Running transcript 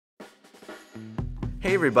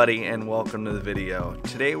Hey everybody, and welcome to the video.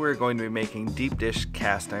 Today we're going to be making deep dish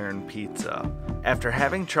cast iron pizza. After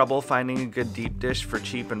having trouble finding a good deep dish for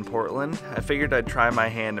cheap in Portland, I figured I'd try my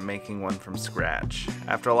hand at making one from scratch.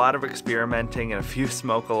 After a lot of experimenting and a few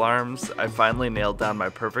smoke alarms, I finally nailed down my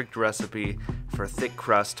perfect recipe for thick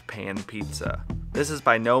crust pan pizza. This is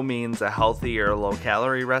by no means a healthy or low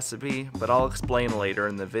calorie recipe, but I'll explain later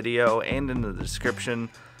in the video and in the description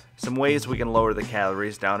some ways we can lower the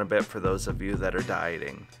calories down a bit for those of you that are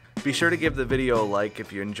dieting. Be sure to give the video a like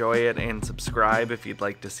if you enjoy it and subscribe if you'd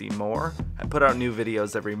like to see more. I put out new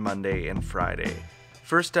videos every Monday and Friday.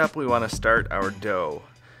 First up, we want to start our dough.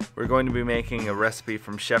 We're going to be making a recipe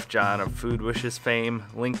from Chef John of Food Wishes fame.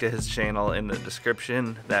 Link to his channel in the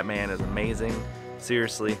description. That man is amazing.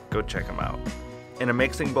 Seriously, go check him out. In a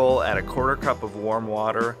mixing bowl, add a 1/4 cup of warm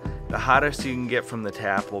water. The hottest you can get from the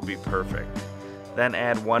tap will be perfect. Then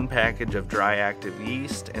add 1 package of dry active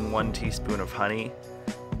yeast and 1 teaspoon of honey.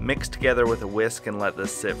 Mix together with a whisk and let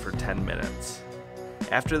this sit for 10 minutes.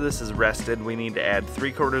 After this is rested, we need to add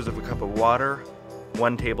 3/4 of a cup of water,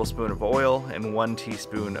 1 tablespoon of oil, and 1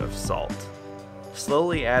 teaspoon of salt.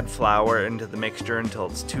 Slowly add flour into the mixture until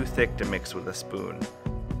it's too thick to mix with a spoon.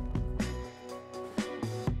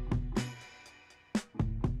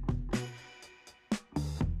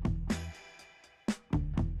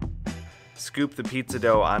 Scoop the pizza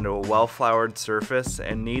dough onto a well-floured surface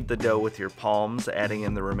and knead the dough with your palms, adding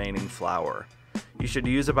in the remaining flour. You should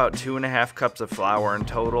use about 2½ cups of flour in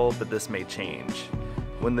total, but this may change.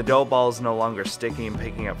 When the dough ball is no longer sticky and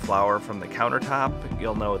picking up flour from the countertop,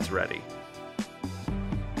 you'll know it's ready.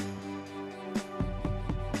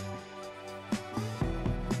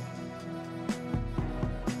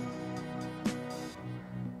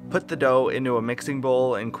 Put the dough into a mixing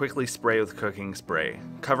bowl and quickly spray with cooking spray.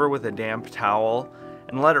 Cover with a damp towel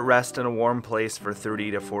and let it rest in a warm place for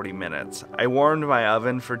 30 to 40 minutes. I warmed my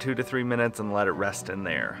oven for 2 to 3 minutes and let it rest in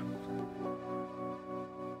there.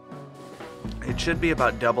 It should be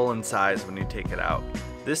about double in size when you take it out.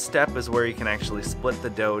 This step is where you can actually split the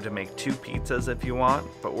dough to make 2 pizzas if you want,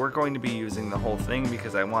 but we're going to be using the whole thing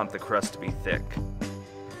because I want the crust to be thick.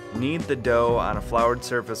 Knead the dough on a floured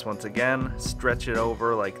surface once again, stretch it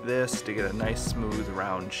over like this to get a nice smooth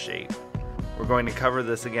round shape. We're going to cover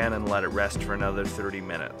this again and let it rest for another 30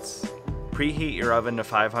 minutes. Preheat your oven to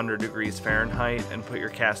 500 degrees Fahrenheit and put your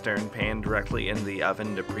cast iron pan directly in the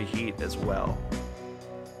oven to preheat as well.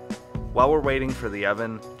 While we're waiting for the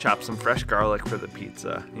oven, chop some fresh garlic for the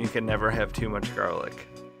pizza. You can never have too much garlic.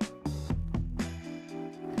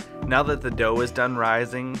 Now that the dough is done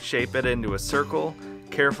rising, shape it into a circle,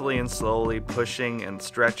 carefully and slowly pushing and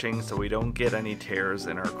stretching so we don't get any tears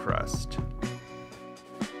in our crust.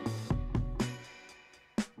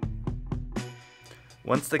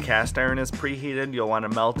 Once the cast iron is preheated, you'll want to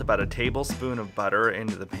melt about a tablespoon of butter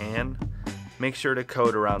into the pan. Make sure to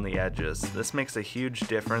coat around the edges. This makes a huge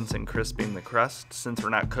difference in crisping the crust since we're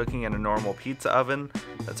not cooking in a normal pizza oven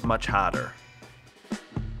that's much hotter.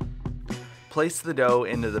 Place the dough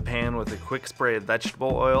into the pan with a quick spray of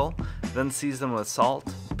vegetable oil, then season with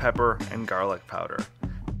salt, pepper, and garlic powder.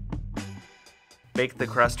 Bake the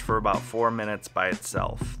crust for about 4 minutes by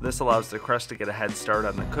itself. This allows the crust to get a head start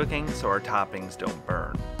on the cooking so our toppings don't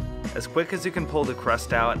burn. As quick as you can pull the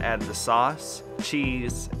crust out, add the sauce,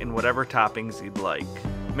 cheese, and whatever toppings you'd like.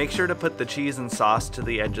 Make sure to put the cheese and sauce to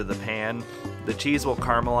the edge of the pan. The cheese will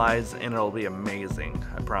caramelize and it'll be amazing,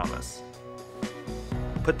 I promise.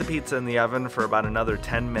 Put the pizza in the oven for about another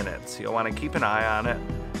 10 minutes. You'll want to keep an eye on it.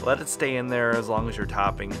 Let it stay in there as long as your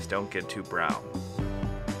toppings don't get too brown.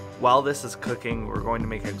 While this is cooking, we're going to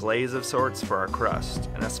make a glaze of sorts for our crust.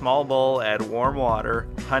 In a small bowl, add warm water,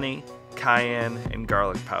 honey, cayenne, and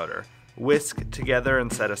garlic powder. Whisk together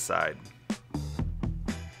and set aside.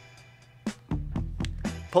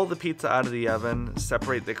 Pull the pizza out of the oven,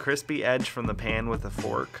 separate the crispy edge from the pan with a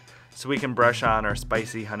fork so we can brush on our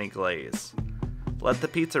spicy honey glaze. Let the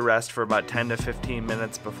pizza rest for about 10 to 15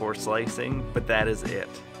 minutes before slicing, but that is it.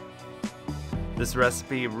 This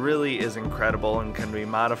recipe really is incredible and can be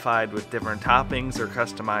modified with different toppings or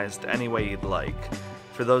customized any way you'd like.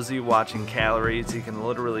 For those of you watching calories, you can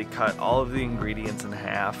literally cut all of the ingredients in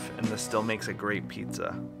half and this still makes a great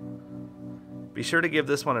pizza. Be sure to give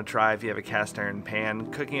this one a try if you have a cast iron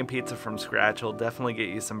pan. Cooking a pizza from scratch will definitely get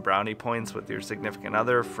you some brownie points with your significant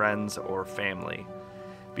other, friends, or family.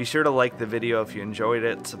 Be sure to like the video if you enjoyed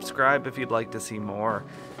it, subscribe if you'd like to see more,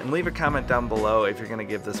 and leave a comment down below if you're going to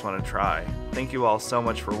give this one a try. Thank you all so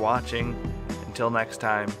much for watching. Until next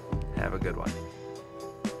time, have a good one.